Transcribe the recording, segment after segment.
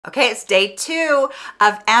Okay, it's day 2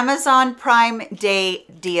 of Amazon Prime Day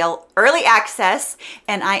deal early access,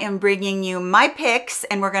 and I am bringing you my picks,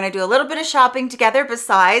 and we're going to do a little bit of shopping together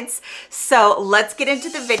besides. So let's get into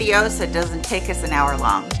the video so it doesn't take us an hour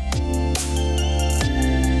long.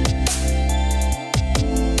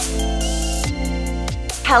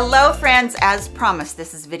 Hello friends, as promised,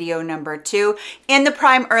 this is video number 2 in the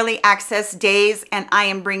Prime Early Access days, and I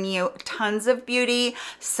am bringing you tons of beauty,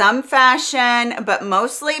 some fashion, but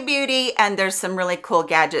mostly beauty, and there's some really cool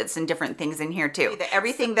gadgets and different things in here too.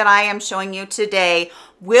 Everything that I am showing you today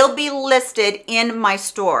will be listed in my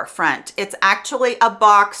storefront. It's actually a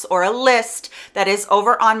box or a list that is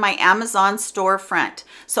over on my Amazon storefront.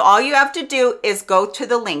 So all you have to do is go to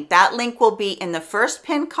the link. That link will be in the first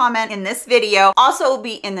pinned comment in this video. Also, it will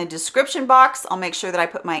be in the description box. I'll make sure that I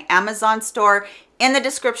put my Amazon store in the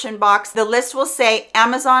description box. The list will say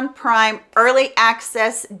Amazon Prime Early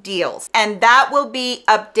Access Deals, and that will be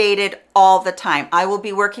updated all the time. I will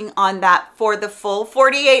be working on that for the full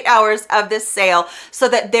 48 hours of this sale so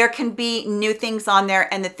that there can be new things on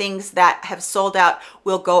there, and the things that have sold out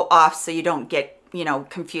will go off so you don't get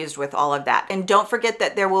confused with all of that. And don't forget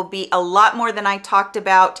that there will be a lot more than I talked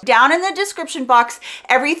about down in the description box.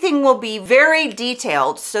 Everything will be very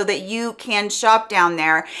detailed so that you can shop down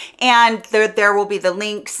there, and there will be the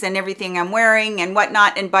links and everything I'm wearing and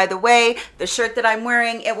whatnot. And by the way, the shirt that I'm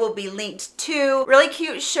wearing, it will be linked to. Really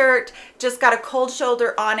cute shirt, just got a cold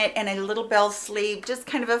shoulder on it and a little bell sleeve, just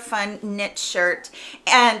kind of a fun knit shirt.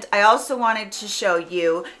 And I also wanted to show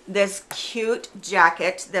you this cute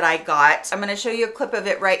jacket that I got. I'm going to show you a clip of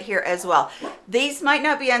it right here as well. These might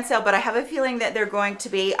not be on sale, but I have a feeling that they're going to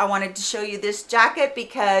be. I wanted to show you this jacket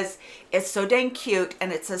because it's so dang cute,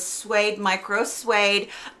 and it's a suede, micro suede.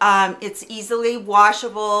 It's easily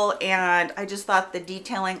washable, and I just thought the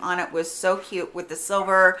detailing on it was so cute with the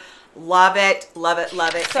silver. Love it, love it,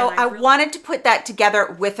 love it. So I wanted to put that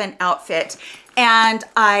together with an outfit, and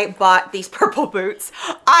I bought these purple boots.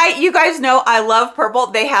 You guys know I love purple.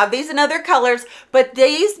 They have these in other colors, but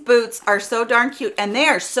these boots are so darn cute, and they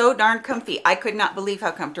are so darn comfy. I could not believe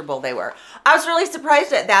how comfortable they were. I was really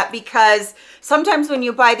surprised at that, because sometimes when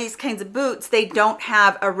you buy these kinds of boots, they don't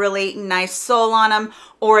have a really nice sole on them,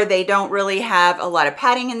 or they don't really have a lot of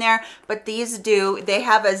padding in there, but these do. They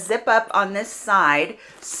have a zip up on this side,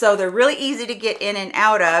 so they're really easy to get in and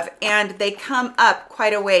out of, and they come up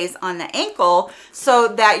quite a ways on the ankle so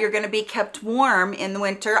that you're going to be kept warm in the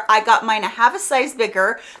winter. I got mine a half a size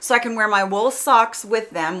bigger so I can wear my wool socks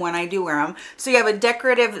with them when I do wear them. So you have a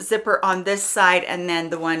decorative zipper on this side, and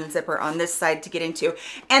then the one zipper on this side to get into,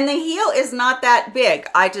 and the heel is not that big.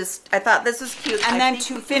 I thought this was cute. And then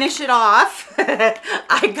to finish it off,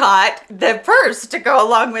 I got the purse to go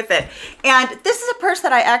along with it. And this is a purse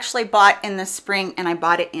that I actually bought in the spring, and I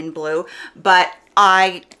bought it in blue, but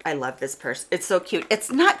I love this purse. It's so cute.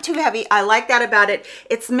 It's not too heavy. I like that about it.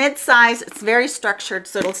 It's mid-size. It's very structured,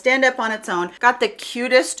 so it'll stand up on its own. Got the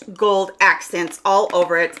cutest gold accents all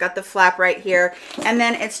over it. It's got the flap right here, and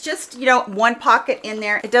then it's just, one pocket in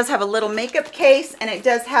there. It does have a little makeup case, and it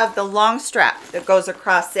does have the long strap that goes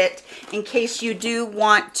across it in case you do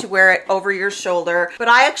want to wear it over your shoulder. But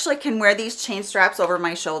I actually can wear these chain straps over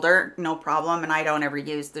my shoulder, no problem, and I don't ever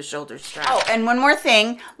use the shoulder strap. Oh, and one more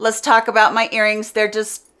thing. Let's talk about my earrings. They're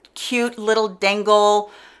just cute little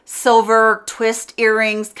dangle silver twist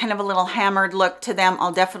earrings, kind of a little hammered look to them.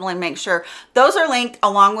 I'll definitely make sure those are linked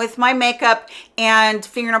along with my makeup and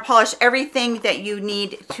fingernail polish, everything that you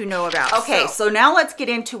need to know about. Okay, so now let's get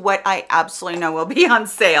into what I absolutely know will be on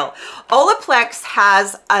sale. Olaplex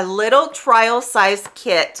has a little trial size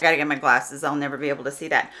kit. I gotta get my glasses, I'll never be able to see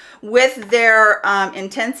that. With their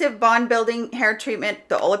intensive bond building hair treatment,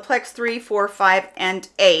 the Olaplex 3, 4, 5, and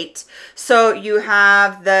 8. So you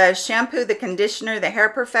have the shampoo, the conditioner, the hair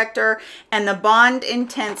perfector, and the Bond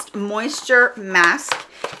Intense Moisture Mask,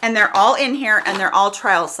 and they're all in here, and they're all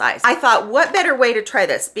trial size. I thought, what better way to try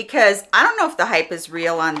this? Because I don't know if the hype is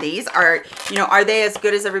real on these. Are they as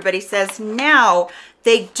good as everybody says? Now,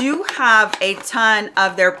 they do have a ton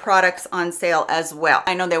of their products on sale as well.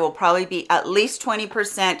 I know they will probably be at least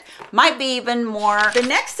 20%, might be even more. The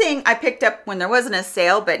next thing I picked up when there wasn't a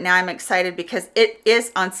sale, but now I'm excited because it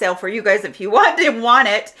is on sale for you guys if you want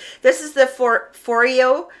it. This is the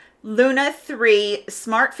Foreo Luna 3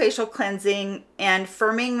 Smart Facial Cleansing and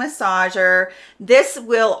Firming Massager. This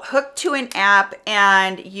will hook to an app,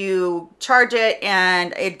 and you charge it,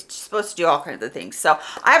 and it's supposed to do all kinds of things. So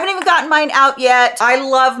I haven't even gotten mine out yet. I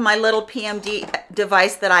love my little PMD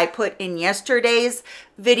device that I put in yesterday's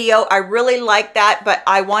video. I really like that, but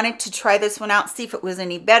I wanted to try this one out, see if it was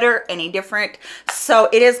any better, any different. So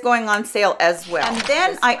it is going on sale as well. And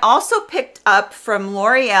then I also picked up from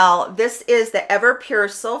L'Oreal, this is the Everpure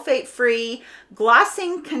sulfate-free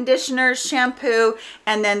glossing conditioner shampoo,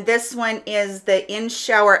 and then this one is the In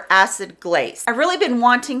Shower Acid Glaze. I've really been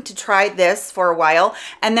wanting to try this for a while,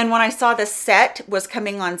 and then when I saw the set was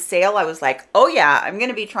coming on sale, I was like, oh yeah, I'm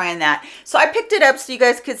gonna be trying that. So I picked it up so you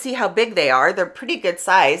guys could see how big they are. They're pretty good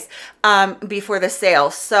size before the sale.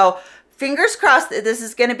 So fingers crossed that this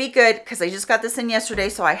is going to be good, because I just got this in yesterday,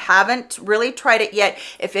 so I haven't really tried it yet.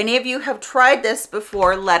 If any of you have tried this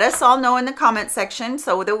before, let us all know in the comment section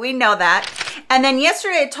so that we know that. And then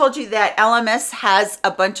yesterday I told you that Elemis has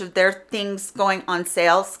a bunch of their things going on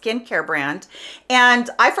sale, skincare brand.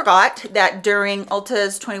 And I forgot that during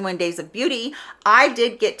Ulta's 21 Days of Beauty, I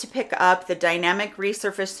did get to pick up the Dynamic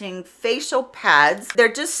Resurfacing facial pads.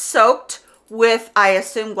 They're just soaked with, I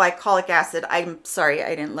assume, glycolic acid. I'm sorry,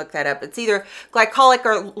 I didn't look that up. It's either glycolic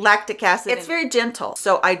or lactic acid. It's very gentle.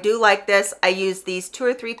 So I do like this. I use these 2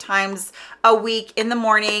 or 3 times a week in the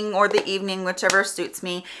morning or the evening, whichever suits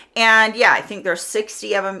me. And yeah, I think there's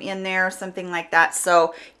 60 of them in there, something like that.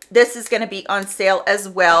 So this is going to be on sale as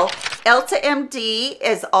well. Elta MD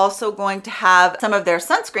is also going to have some of their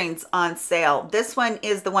sunscreens on sale. This one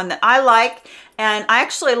is the one that I like, and I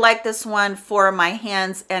actually like this one for my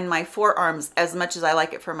hands and my forearms as much as I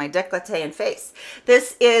like it for my décolleté and face.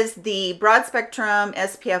 This is the broad spectrum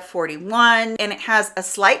SPF 41, and it has a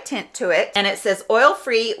slight tint to it, and it says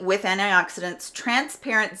oil-free with antioxidants,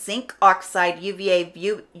 transparent zinc oxide UVA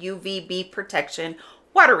UVB protection,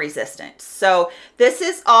 water resistant. So this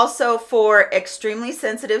is also for extremely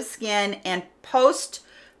sensitive skin and post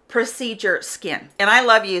procedure skin. And I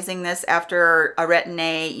love using this after a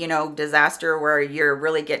retin-A, you know, disaster where you're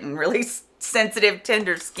really getting really sensitive,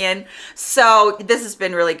 tender skin. So this has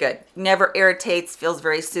been really good. Never irritates, feels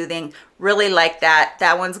very soothing. Really like that.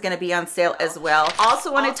 That one's going to be on sale as well.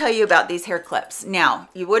 Also want to tell you about these hair clips. Now,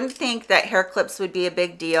 you wouldn't think that hair clips would be a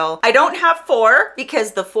big deal. I don't have 4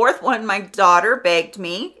 because the 4th one my daughter begged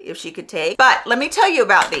me if she could take. But let me tell you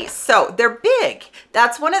about these. So they're big.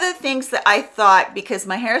 That's one of the things that I thought, because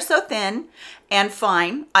my hair is so thin and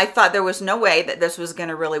fine, I thought there was no way that this was going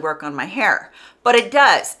to really work on my hair. But it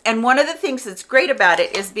does. And one of the things that's great about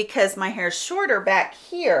it is because my hair is shorter back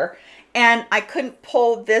here, and I couldn't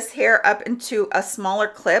pull this hair up into a smaller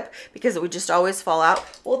clip because it would just always fall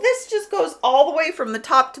out. Well, this just goes all the way from the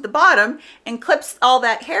top to the bottom and clips all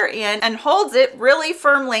that hair in and holds it really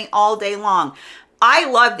firmly all day long. I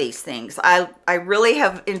love these things. I really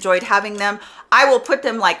have enjoyed having them. I will put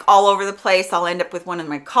them like all over the place. I'll end up with one in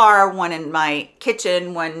my car, one in my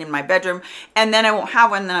kitchen, one in my bedroom, and then I won't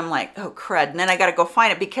have one. Then I'm like, oh crud. And then I got to go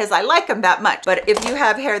find it because I like them that much. But if you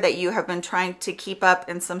have hair that you have been trying to keep up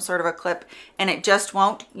in some sort of a clip and it just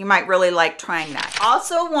won't, you might really like trying that.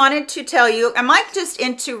 Also wanted to tell you, am I just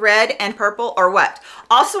into red and purple or what?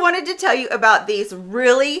 Also wanted to tell you about these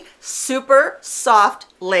really super soft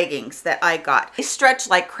leggings that I got. They stretch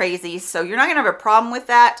like crazy, so you're not gonna have a problem with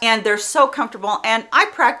that, and they're so comfortable. And I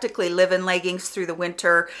practically live in leggings through the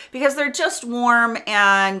winter because they're just warm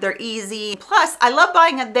and they're easy. Plus, I love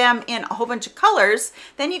buying them in a whole bunch of colors.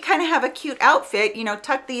 Then you kind of have a cute outfit, you know,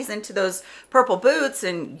 tuck these into those purple boots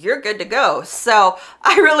and you're good to go. So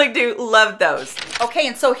I really do love those. Okay,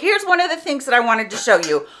 and so here's one of the things that I wanted to show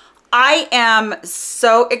you. I am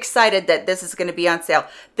so excited that this is going to be on sale.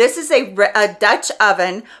 This is a Dutch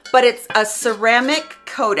oven, but it's a ceramic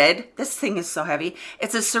coated. This thing is so heavy.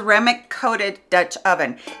 It's a ceramic coated Dutch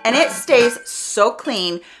oven, and it stays so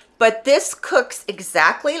clean. But this cooks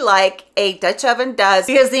exactly like a Dutch oven does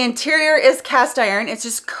because the interior is cast iron. It's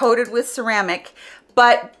just coated with ceramic.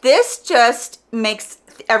 But this just makes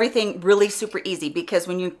everything really super easy, because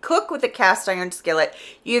when you cook with a cast iron skillet,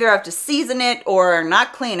 you either have to season it or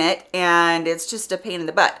not clean it, and it's just a pain in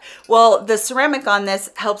the butt. Well, the ceramic on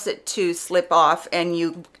this helps it to slip off, and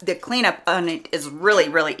the cleanup on it is really,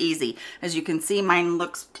 really easy. As you can see, mine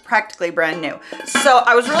looks practically brand new. So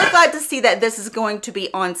I was really glad to see that this is going to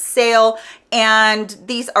be on sale, and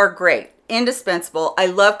these are great. Indispensable. I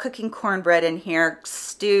love cooking cornbread in here,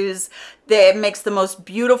 stews. It makes the most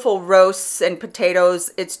beautiful roasts and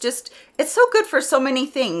potatoes. It's so good for so many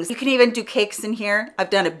things. You can even do cakes in here. I've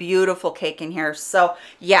done a beautiful cake in here. So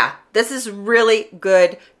yeah, this is really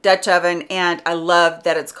good Dutch oven, and I love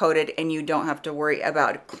that it's coated and you don't have to worry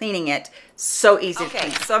about cleaning it. So easy to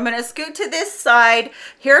clean. So I'm going to scoot to this side.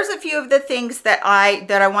 Here's a few of the things that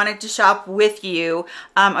I wanted to shop with you.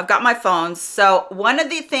 I've got my phones. So one of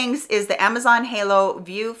the things is the Amazon Halo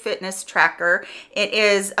View Fitness Tracker. It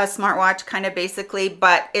is a smartwatch kind of basically,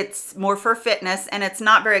 but it's more for fitness, and it's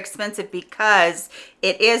not very expensive because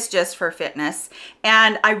it is just for fitness.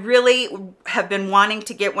 And I really have been wanting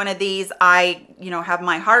to get one of these. I, have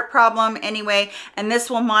my heart problem anyway, and this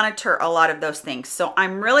will monitor a lot of those things. So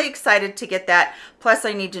I'm really excited to get that. Plus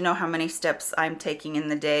I need to know how many steps I'm taking in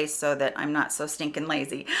the day so that I'm not so stinking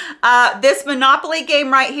lazy. This Monopoly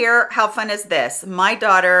game right here, how fun is this? My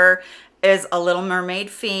daughter is a Little Mermaid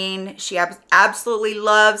fiend. She absolutely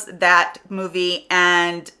loves that movie,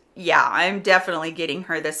 and yeah, I'm definitely getting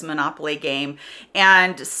her this Monopoly game,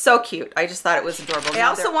 and so cute. I just thought it was adorable. I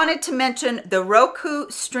also wanted to mention the Roku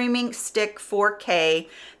Streaming Stick 4K.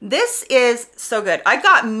 This is so good. I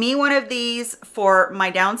got me one of these for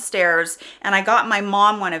my downstairs, and I got my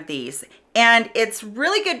mom one of these. And it's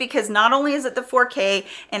really good because not only is it the 4K,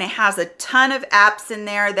 and it has a ton of apps in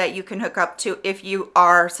there that you can hook up to if you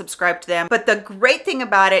are subscribed to them. But the great thing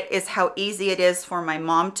about it is how easy it is for my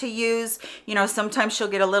mom to use. Sometimes she'll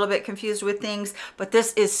get a little bit confused with things, but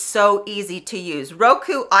this is so easy to use.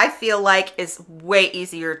 Roku, I feel like, is way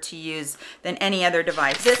easier to use than any other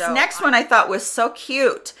device. This next one I thought was so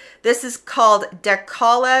cute. This is called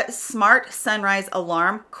Dangle Smart Sunrise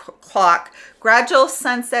Alarm Clock Gradual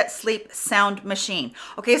Sunset Sleep Sound Machine.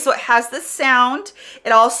 Okay, so it has the sound.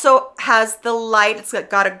 It also has the light. It's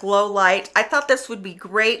got a glow light. I thought this would be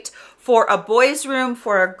great for a boys' room,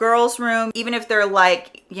 for a girls' room, even if they're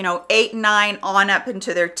like, 8, 9 on up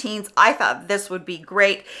into their teens. I thought this would be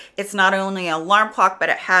great. It's not only an alarm clock, but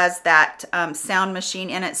it has that sound machine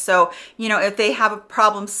in it. So, if they have a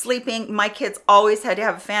problem sleeping, my kids always had to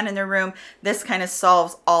have a fan in their room. This kind of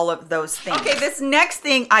solves all of those things. Okay, this next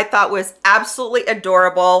thing I thought was absolutely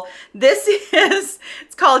adorable.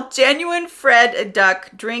 It's called Genuine Fred Duck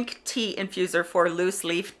Drink Tea Infuser for Loose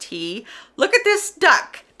Leaf Tea. Look at this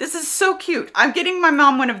duck. This is so cute. I'm getting my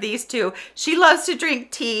mom one of these too. She loves to drink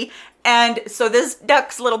tea. And so this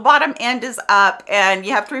duck's little bottom end is up, and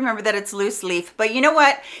you have to remember that it's loose leaf. But you know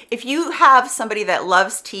what? If you have somebody that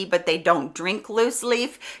loves tea, but they don't drink loose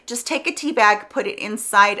leaf, just take a tea bag, put it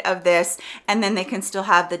inside of this, and then they can still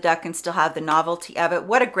have the duck and still have the novelty of it.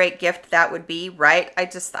 What a great gift that would be, right? I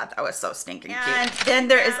just thought that was so stinking cute. And then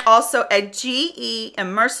there is also a GE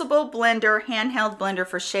immersible blender, handheld blender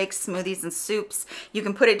for shakes, smoothies, and soups. You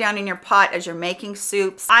can put it down in your pot as you're making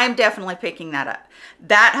soups. I'm definitely picking that up.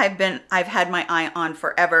 That I've had my eye on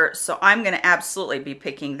forever, so I'm going to absolutely be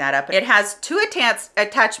picking that up. It has 2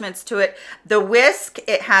 attachments to it. The Whisk,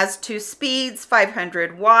 it has 2 speeds,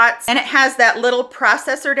 500 watts, and it has that little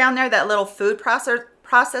processor down there, that little food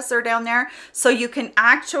processor down there, so you can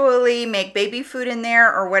actually make baby food in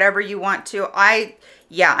there or whatever you want to.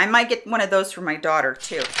 Yeah, I might get one of those for my daughter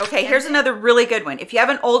too. Okay, here's another really good one. If you have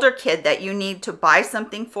an older kid that you need to buy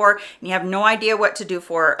something for, and you have no idea what to do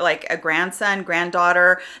for, like a grandson,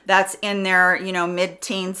 granddaughter that's in their,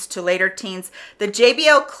 mid-teens to later teens, the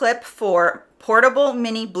JBL Clip 4 portable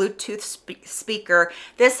mini Bluetooth speaker.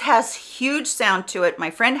 This has huge sound to it.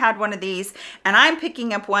 My friend had one of these, and I'm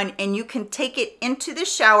picking up one, and you can take it into the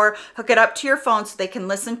shower, hook it up to your phone so they can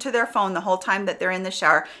listen to their phone the whole time that they're in the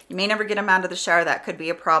shower. You may never get them out of the shower. That could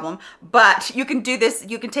be a problem, but you can do this.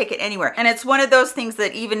 You can take it anywhere. And it's one of those things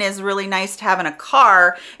that even is really nice to have in a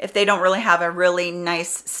car if they don't really have a really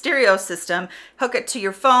nice stereo system. Hook it to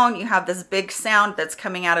your phone. You have this big sound that's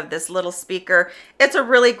coming out of this little speaker. It's a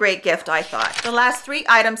really great gift, I thought. The last 3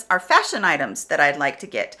 items are fashion items that I'd like to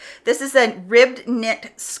get. This is a ribbed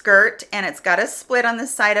knit skirt, and it's got a split on the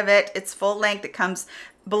side of it. It's full length. It comes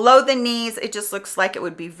below the knees. It just looks like it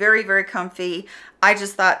would be very, very comfy. I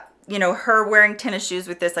just thought, her wearing tennis shoes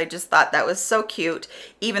with this, I just thought that was so cute,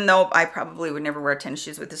 even though I probably would never wear tennis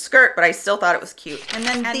shoes with the skirt, but I still thought it was cute. And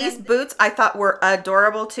then these boots I thought were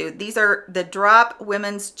adorable too. These are the Drop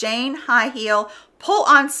Women's Jane High Heel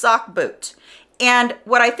Pull-On Sock Boot. And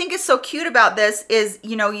what I think is so cute about this is,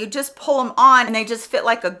 you just pull them on and they just fit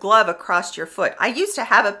like a glove across your foot. I used to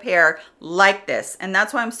have a pair like this, and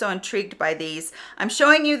that's why I'm so intrigued by these. I'm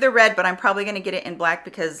showing you the red, but I'm probably going to get it in black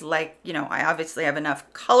because, I obviously have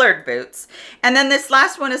enough colored boots. And then this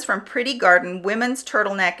last one is from Pretty Garden, Women's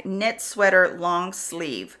Turtleneck Knit Sweater Long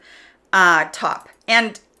Sleeve Top.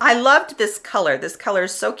 And I loved this color. This color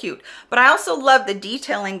is so cute, but I also love the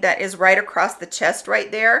detailing that is right across the chest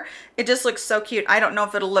right there. It just looks so cute. I don't know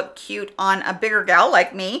if it'll look cute on a bigger gal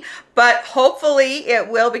like me, but hopefully it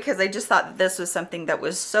will, because I just thought that this was something that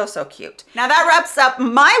was so, so cute. Now that wraps up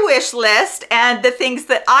my wish list and the things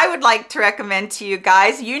that I would like to recommend to you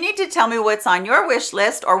guys. You need to tell me what's on your wish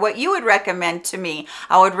list or what you would recommend to me.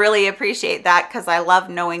 I would really appreciate that, because I love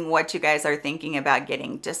knowing what you guys are thinking about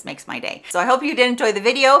getting. Just makes my day. So I hope you did enjoy the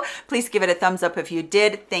video. Please give it a thumbs up if you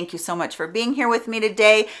did. Thank you so much for being here with me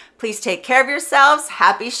today. Please take care of yourselves.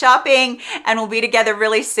 Happy shopping, and we'll be together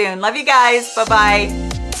really soon. Love you guys.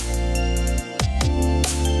 Bye-bye.